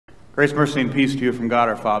Grace, mercy, and peace to you from God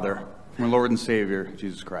our Father, from our Lord and Savior,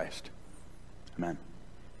 Jesus Christ. Amen.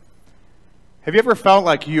 Have you ever felt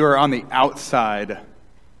like you are on the outside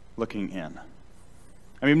looking in?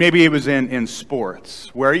 I mean, maybe it was in sports,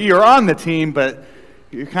 where you're on the team, but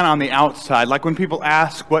you're kind of on the outside. Like when people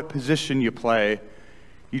ask what position you play,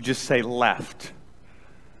 you just say left.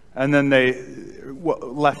 And then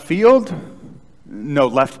left field? No,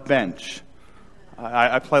 left bench.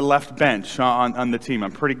 I play left bench on the team.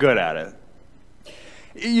 I'm pretty good at it.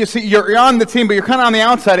 You see, you're on the team, but you're kind of on the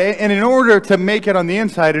outside. And in order to make it on the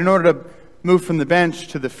inside, in order to move from the bench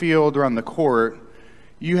to the field or on the court,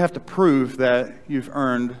 you have to prove that you've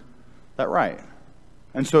earned that right.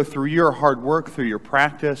 And so through your hard work, through your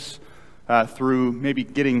practice, through maybe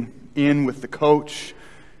getting in with the coach,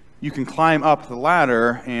 you can climb up the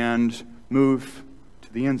ladder and move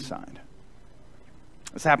to the inside.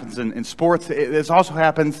 This happens in sports. This also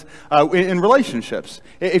happens in relationships.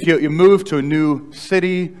 If you move to a new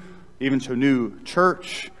city, even to a new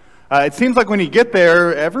church, it seems like when you get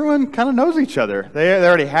there, everyone kind of knows each other. They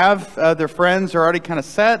already have their friends, are already kind of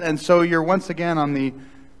set, and so you're once again on the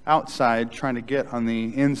outside trying to get on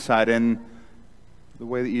the inside. And the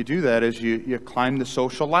way that you do that is you climb the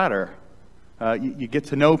social ladder. You get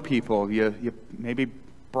to know people. You maybe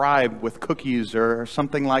bribe with cookies or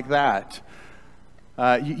something like that.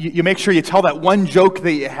 You make sure you tell that one joke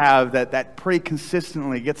that you have that pretty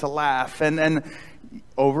consistently gets a laugh. And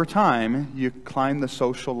over time, you climb the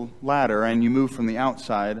social ladder and you move from the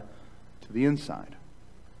outside to the inside.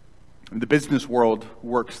 The business world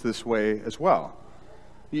works this way as well.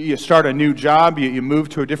 You start a new job, you move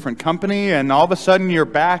to a different company, and all of a sudden you're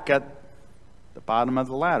back at the bottom of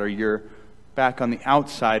the ladder. You're back on the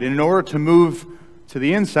outside. And in order to move to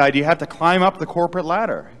the inside, you have to climb up the corporate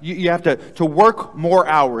ladder. You have to work more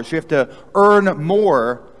hours. You have to earn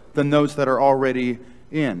more than those that are already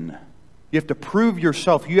in. You have to prove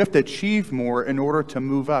yourself. You have to achieve more in order to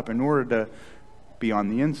move up, in order to be on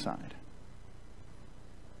the inside.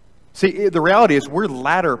 See, the reality is we're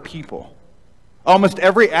ladder people. Almost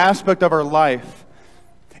every aspect of our life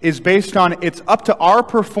is based on it's up to our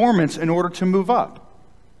performance in order to move up.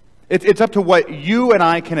 It's up to what you and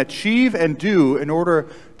I can achieve and do in order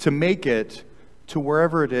to make it to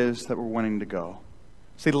wherever it is that we're wanting to go.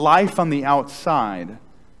 See, life on the outside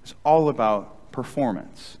is all about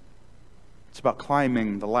performance. It's about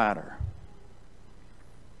climbing the ladder.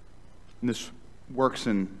 And this works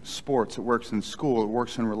in sports, it works in school, it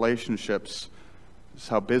works in relationships. This is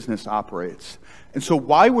how business operates. And so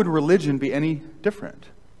why would religion be any different?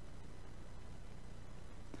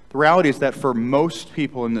 The reality is that for most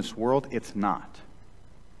people in this world, it's not.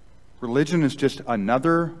 Religion is just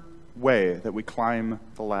another way that we climb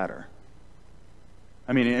the ladder.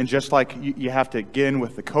 I mean, and just like you have to get in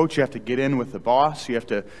with the coach, you have to get in with the boss, you have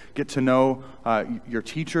to get to know your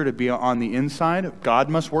teacher to be on the inside, God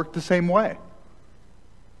must work the same way.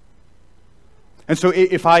 And so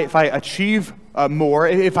if I achieve more,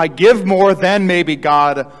 if I give more, then maybe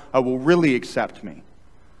God will really accept me.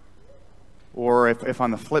 Or if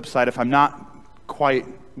on the flip side, if I'm not quite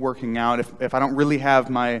working out, if I don't really have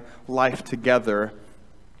my life together,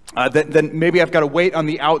 then maybe I've got to wait on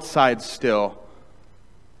the outside still.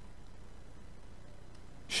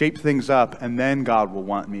 Shape things up, and then God will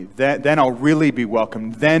want me. Then I'll really be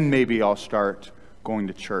welcome. Then maybe I'll start going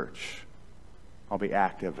to church. I'll be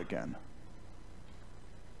active again.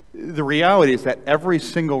 The reality is that every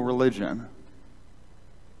single religion,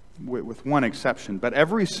 with one exception, but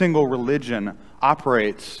every single religion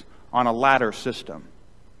operates on a ladder system.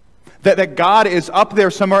 That God is up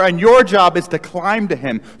there somewhere, and your job is to climb to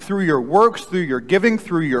Him through your works, through your giving,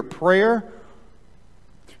 through your prayer.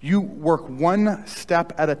 You work one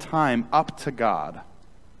step at a time up to God,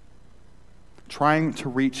 trying to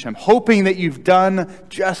reach Him, hoping that you've done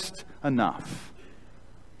just enough.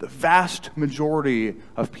 The vast majority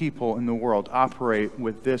of people in the world operate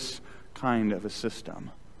with this kind of a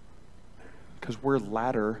system. Because we're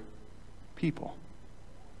ladder people.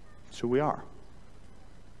 That's who we are.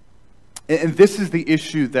 And this is the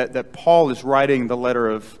issue that Paul is writing the letter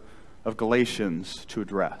of Galatians to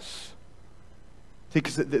address.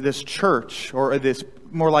 Because this church, or this,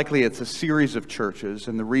 more likely it's a series of churches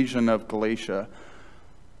in the region of Galatia,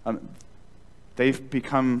 they've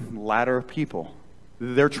become ladder people.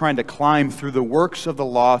 They're trying to climb through the works of the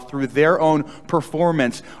law, through their own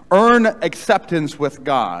performance, earn acceptance with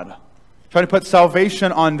God. Trying to put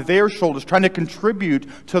salvation on their shoulders, trying to contribute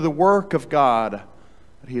to the work of God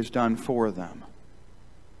that He has done for them.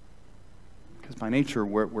 Because by nature,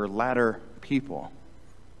 we're ladder people.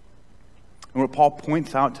 And what Paul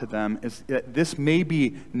points out to them is that this may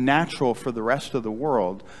be natural for the rest of the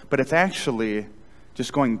world, but it's actually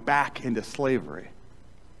just going back into slavery.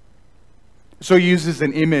 So he uses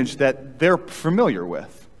an image that they're familiar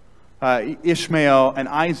with, Ishmael and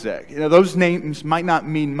Isaac. Those names might not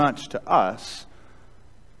mean much to us,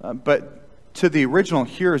 but to the original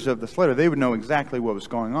hearers of this letter, they would know exactly what was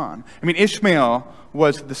going on. I mean, Ishmael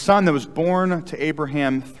was the son that was born to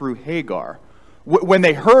Abraham through Hagar. When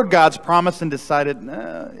they heard God's promise and decided,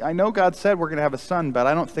 I know God said we're going to have a son, but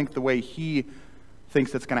I don't think the way he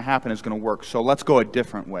thinks it's going to happen is going to work, so let's go a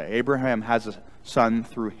different way. Abraham has a son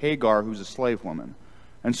through Hagar, who's a slave woman.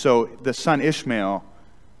 And so the son Ishmael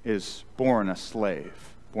is born a slave,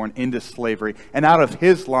 born into slavery. And out of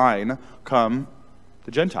his line come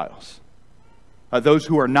the Gentiles, those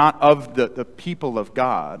who are not of the people of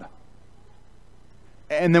God.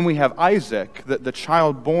 And then we have Isaac, the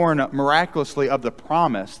child born miraculously of the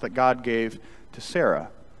promise that God gave to Sarah.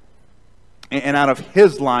 And out of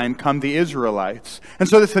his line come the Israelites. And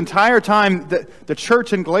so this entire time, the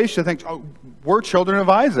church in Galatia thinks, oh, we're children of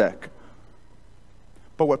Isaac.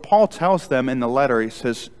 But what Paul tells them in the letter, he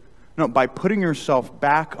says, no, by putting yourself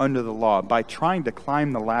back under the law, by trying to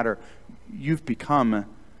climb the ladder, you've become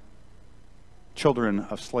children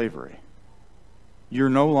of slavery. You're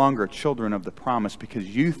no longer children of the promise because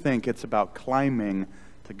you think it's about climbing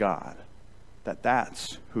to God,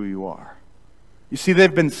 that's who you are. You see,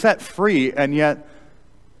 they've been set free, and yet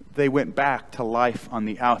they went back to life on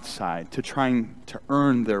the outside, to trying to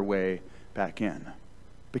earn their way back in,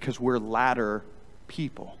 because we're ladder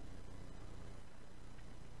people.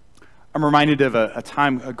 I'm reminded of a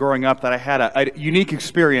time growing up that I had a unique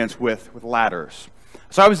experience with ladders.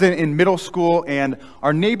 So I was in middle school, and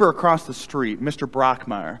our neighbor across the street, Mr.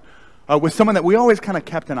 Brockmeyer, was someone that we always kind of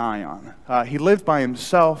kept an eye on. He lived by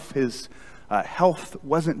himself. His health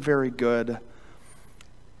wasn't very good.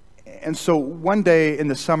 And so one day in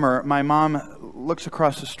the summer, my mom looks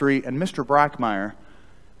across the street, and Mr. Brockmeyer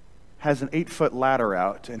has an 8-foot ladder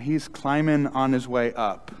out, and he's climbing on his way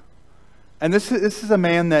up. And this is a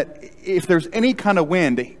man that, if there's any kind of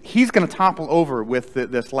wind, he's going to topple over with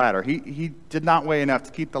this ladder. He did not weigh enough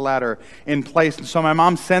to keep the ladder in place. And so my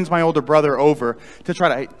mom sends my older brother over to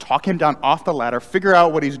try to talk him down off the ladder, figure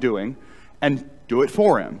out what he's doing, and do it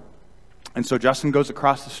for him. And so Justin goes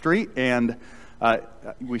across the street, and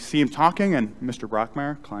we see him talking, and Mr.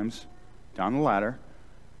 Brockmeyer climbs down the ladder,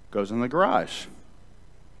 goes in the garage.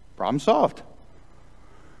 Problem solved.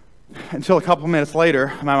 Until a couple minutes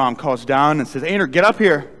later, my mom calls down and says, Andrew, get up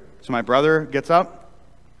here. So my brother gets up,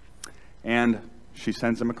 and she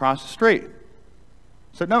sends him across the street.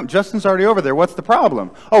 So, no, Justin's already over there. What's the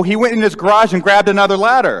problem? Oh, he went in his garage and grabbed another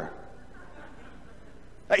ladder.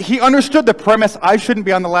 He understood the premise, I shouldn't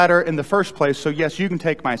be on the ladder in the first place, so yes, you can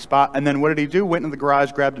take my spot. And then what did he do? Went in the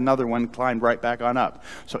garage, grabbed another one, climbed right back on up.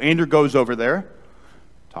 So Andrew goes over there,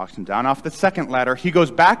 talks him down off the second ladder. He goes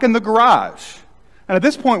back in the garage. And at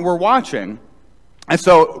this point, we're watching. And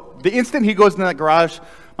so the instant he goes in that garage,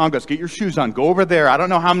 Mom goes, get your shoes on, go over there. I don't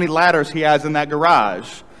know how many ladders he has in that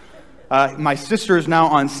garage. My sister is now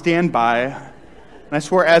on standby. And I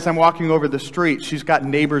swear, as I'm walking over the street, she's got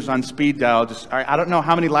neighbors on speed dial. Just, I don't know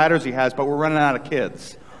how many ladders he has, but we're running out of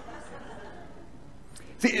kids.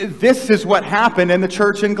 See, this is what happened in the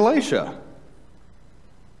church in Galatia.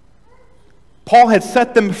 Paul had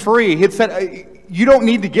set them free. He had said, you don't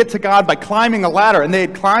need to get to God by climbing a ladder. And they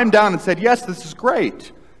had climbed down and said, yes, this is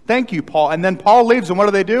great. Thank you, Paul. And then Paul leaves, and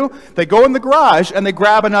what do? They go in the garage, and they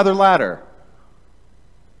grab another ladder.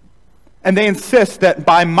 And they insist that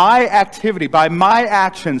by my activity, by my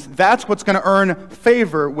actions, that's what's going to earn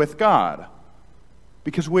favor with God.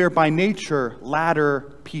 Because we are by nature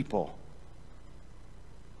ladder people.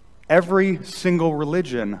 Every single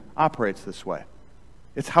religion operates this way.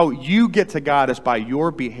 It's how you get to God is by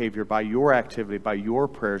your behavior, by your activity, by your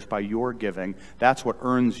prayers, by your giving. That's what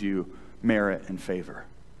earns you merit and favor.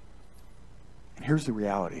 And here's the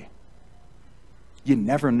reality. You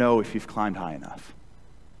never know if you've climbed high enough.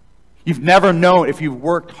 You've never known if you've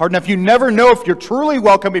worked hard enough. You never know if you're truly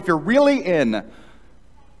welcome, if you're really in.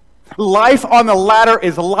 Life on the ladder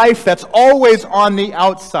is life that's always on the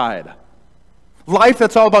outside. Life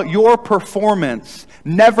that's all about your performance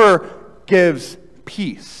never gives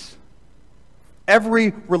peace.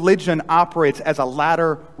 Every religion operates as a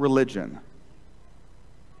ladder religion,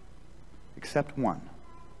 except one.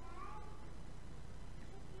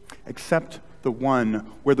 Except the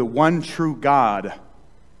one where the one true God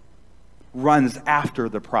runs after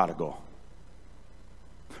the prodigal,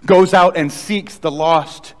 goes out and seeks the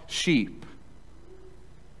lost sheep.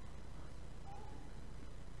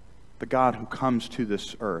 The God who comes to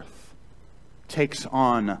this earth takes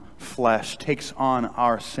on flesh, takes on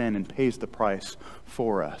our sin, and pays the price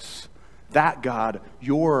for us. That God,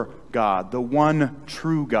 your God, the one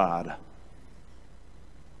true God,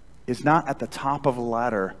 is not at the top of a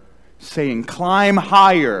ladder saying, climb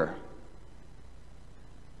higher.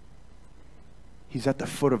 He's at the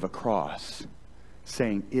foot of a cross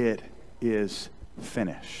saying, it is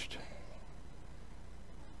finished.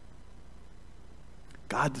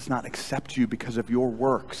 God does not accept you because of your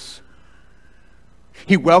works.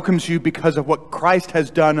 He welcomes you because of what Christ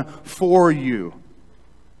has done for you.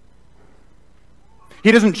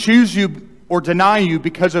 He doesn't choose you or deny you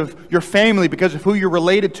because of your family, because of who you're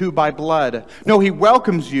related to by blood. No, He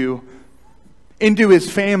welcomes you into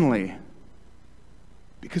His family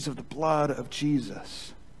because of the blood of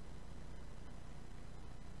Jesus.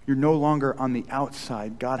 You're no longer on the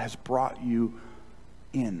outside. God has brought you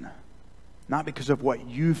in. Not because of what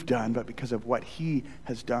you've done, but because of what He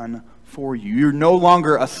has done for you. You're no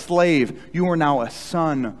longer a slave. You are now a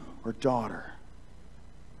son or daughter.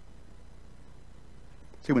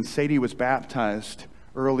 See, when Sadie was baptized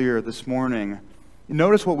earlier this morning,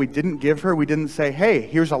 notice what we didn't give her. We didn't say, hey,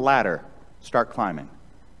 here's a ladder. Start climbing.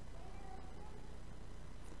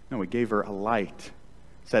 No, we gave her a light.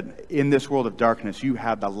 Said, in this world of darkness, you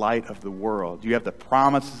have the light of the world. You have the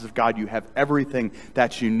promises of God. You have everything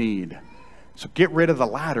that you need. So get rid of the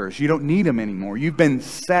ladders. You don't need them anymore. You've been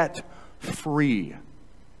set free.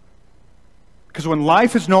 Because when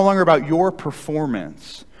life is no longer about your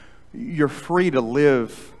performance, you're free to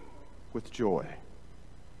live with joy.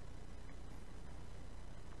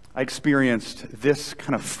 I experienced this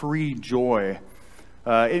kind of free joy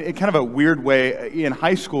in kind of a weird way. In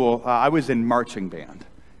high school, I was in marching band.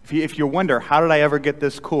 If you wonder, how did I ever get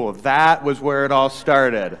this cool? That was where it all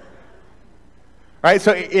started. Right,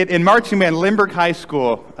 so in marching band, Lindbergh High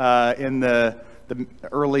School in the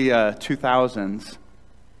early 2000s,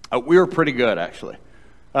 we were pretty good, actually.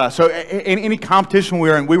 So in any competition we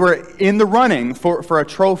were in the running for a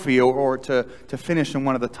trophy or to finish in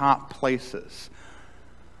one of the top places.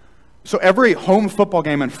 So every home football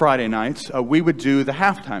game on Friday nights, we would do the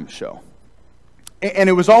halftime show. And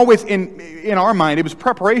it was always, in our mind, it was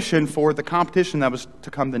preparation for the competition that was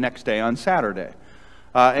to come the next day on Saturday.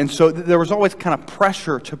 And so there was always kind of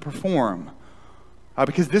pressure to perform.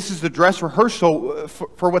 Because this is the dress rehearsal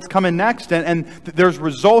for what's coming next. And there's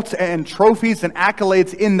results and trophies and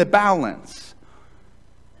accolades in the balance.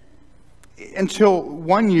 Until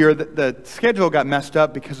one year, the schedule got messed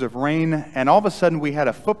up because of rain. And all of a sudden, we had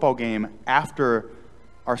a football game after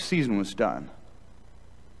our season was done.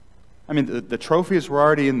 I mean, the trophies were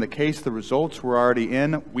already in the case. The results were already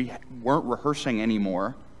in. We weren't rehearsing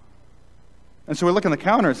anymore. And so we look on the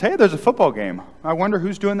calendar and say, hey, there's a football game. I wonder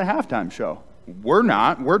who's doing the halftime show. We're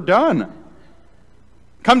not. We're done.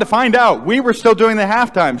 Come to find out, we were still doing the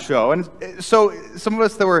halftime show. And so some of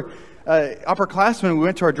us that were upperclassmen, we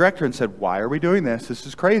went to our director and said, why are we doing this? This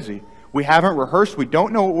is crazy. We haven't rehearsed. We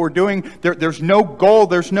don't know what we're doing. There's no goal.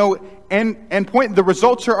 There's no end point. The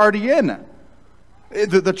results are already in.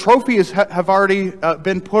 The trophies have already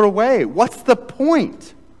been put away. What's the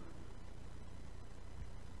point?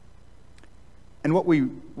 And what we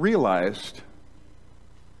realized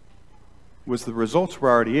was the results were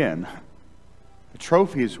already in. The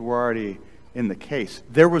trophies were already in the case.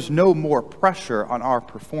 There was no more pressure on our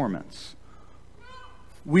performance.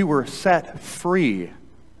 We were set free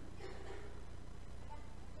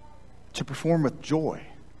to perform with joy.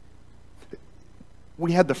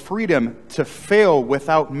 We had the freedom to fail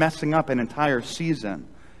without messing up an entire season.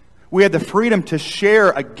 We had the freedom to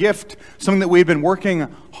share a gift, something that we had been working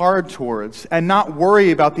hard towards, and not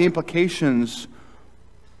worry about the implications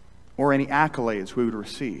or any accolades we would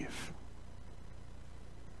receive.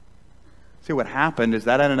 See, what happened is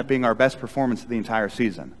that ended up being our best performance of the entire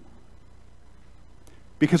season.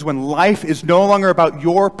 Because when life is no longer about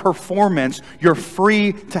your performance, you're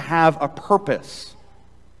free to have a purpose.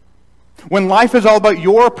 When life is all about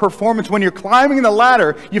your performance, when you're climbing the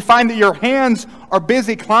ladder, you find that your hands are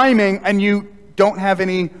busy climbing and you don't have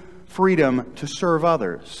any freedom to serve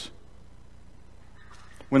others.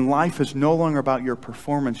 When life is no longer about your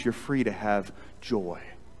performance, you're free to have joy.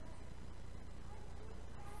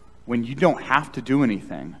 When you don't have to do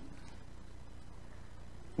anything.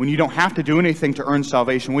 When you don't have to do anything to earn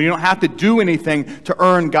salvation. When you don't have to do anything to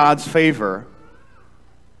earn God's favor.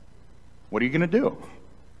 What are you going to do?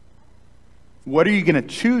 What are you going to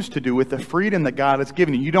choose to do with the freedom that God has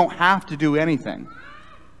given you? You don't have to do anything.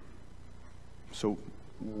 So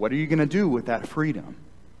what are you going to do with that freedom?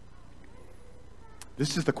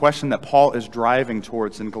 This is the question that Paul is driving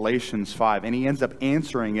towards in Galatians 5, and he ends up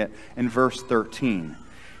answering it in verse 13.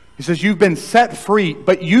 He says, you've been set free,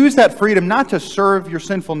 but use that freedom not to serve your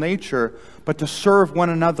sinful nature, but to serve one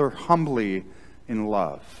another humbly in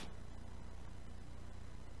love.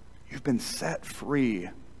 You've been set free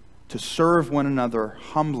to serve one another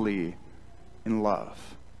humbly in love.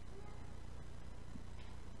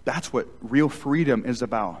 That's what real freedom is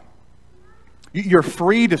about. You're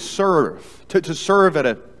free to serve, to serve at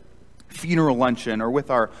a funeral luncheon or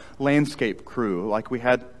with our landscape crew, like we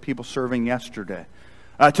had people serving yesterday.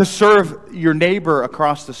 To serve your neighbor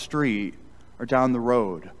across the street or down the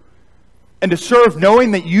road. And to serve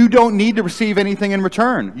knowing that you don't need to receive anything in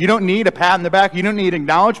return. You don't need a pat on the back. You don't need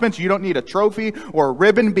acknowledgments. You don't need a trophy or a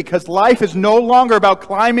ribbon, because life is no longer about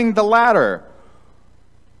climbing the ladder.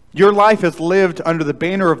 Your life is lived under the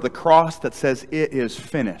banner of the cross that says it is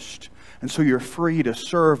finished. And so you're free to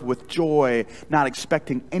serve with joy, not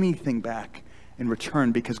expecting anything back in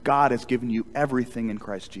return, because God has given you everything in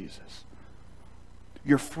Christ Jesus.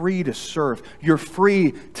 You're free to serve. You're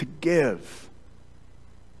free to give.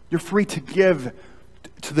 You're free to give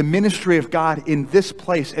to the ministry of God in this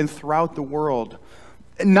place and throughout the world.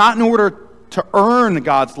 Not in order to earn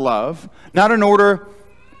God's love, not in order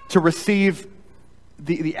to receive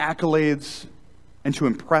the accolades and to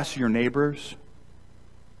impress your neighbors.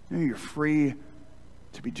 You're free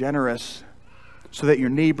to be generous so that your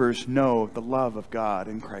neighbors know the love of God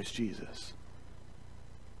in Christ Jesus.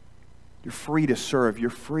 You're free to serve. You're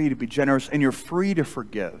free to be generous. And you're free to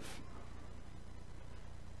forgive.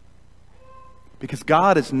 Because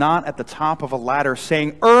God is not at the top of a ladder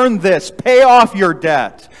saying, earn this, pay off your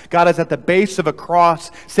debt. God is at the base of a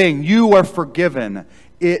cross saying, you are forgiven.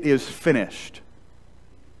 It is finished.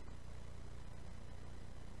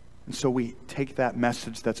 And so we take that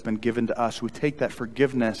message that's been given to us. We take that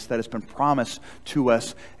forgiveness that has been promised to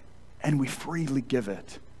us, and we freely give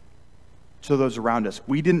it to those around us.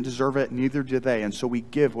 We didn't deserve it, neither did they. And so we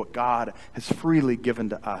give what God has freely given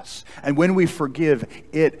to us. And when we forgive,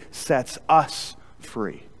 it sets us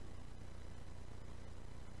free.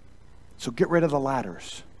 So get rid of the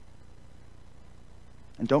ladders.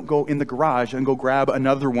 And don't go in the garage and go grab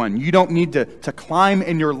another one. You don't need to climb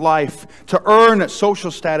in your life to earn social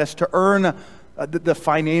status, to earn the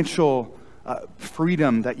financial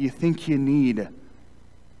freedom that you think you need.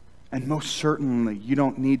 And most certainly, you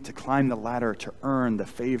don't need to climb the ladder to earn the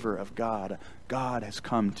favor of God. God has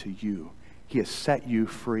come to you. He has set you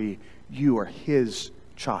free. You are His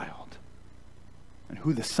child. And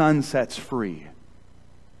who the Son sets free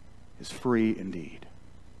is free indeed.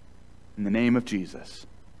 In the name of Jesus,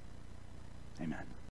 amen.